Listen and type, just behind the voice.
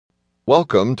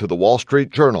Welcome to the Wall Street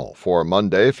Journal for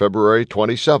Monday, February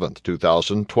 27,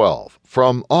 2012,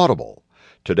 from Audible.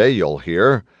 Today you'll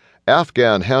hear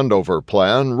Afghan handover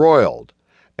plan roiled,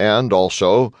 and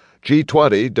also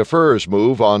G20 defers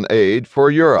move on aid for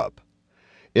Europe.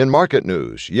 In market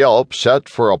news, Yelp set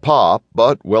for a pop,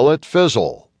 but will it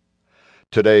fizzle?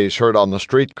 Today's Heard on the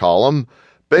Street column,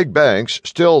 big banks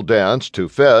still dance to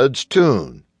Fed's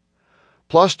tune.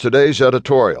 Plus today's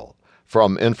editorial,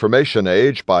 from Information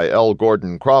Age by L.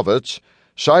 Gordon Kravitz,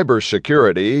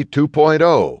 Cybersecurity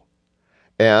 2.0.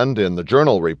 And in the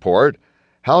Journal Report,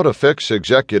 How to Fix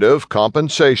Executive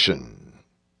Compensation.